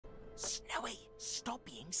Snowy, stop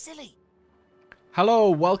being silly. Hello,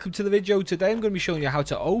 welcome to the video. Today I'm going to be showing you how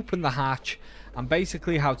to open the hatch and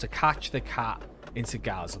basically how to catch the cat in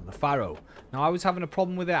Cigars on the Pharaoh. Now I was having a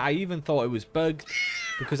problem with it. I even thought it was bugged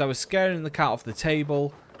because I was scaring the cat off the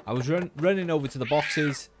table. I was running over to the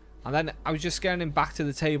boxes and then I was just scaring him back to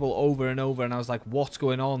the table over and over, and I was like, what's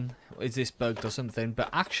going on? Is this bugged or something? But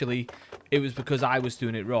actually it was because I was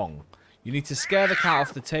doing it wrong. You need to scare the cat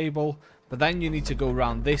off the table, but then you need to go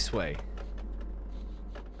around this way.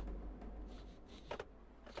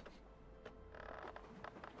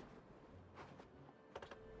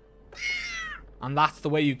 And that's the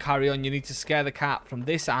way you carry on. You need to scare the cat from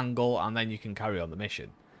this angle and then you can carry on the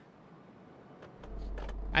mission.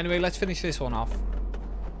 Anyway, let's finish this one off.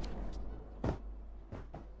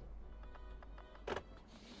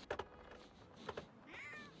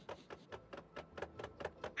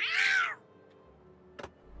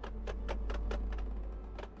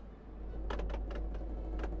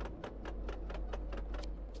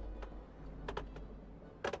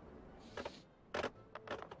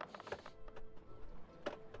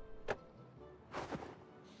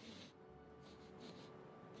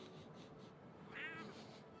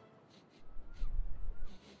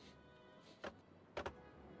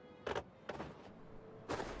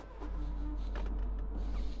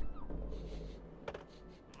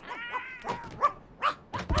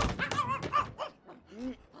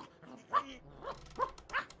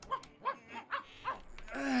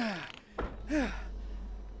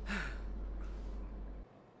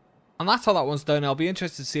 And that's how that one's done. I'll be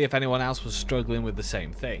interested to see if anyone else was struggling with the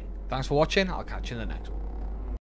same thing. Thanks for watching. I'll catch you in the next one.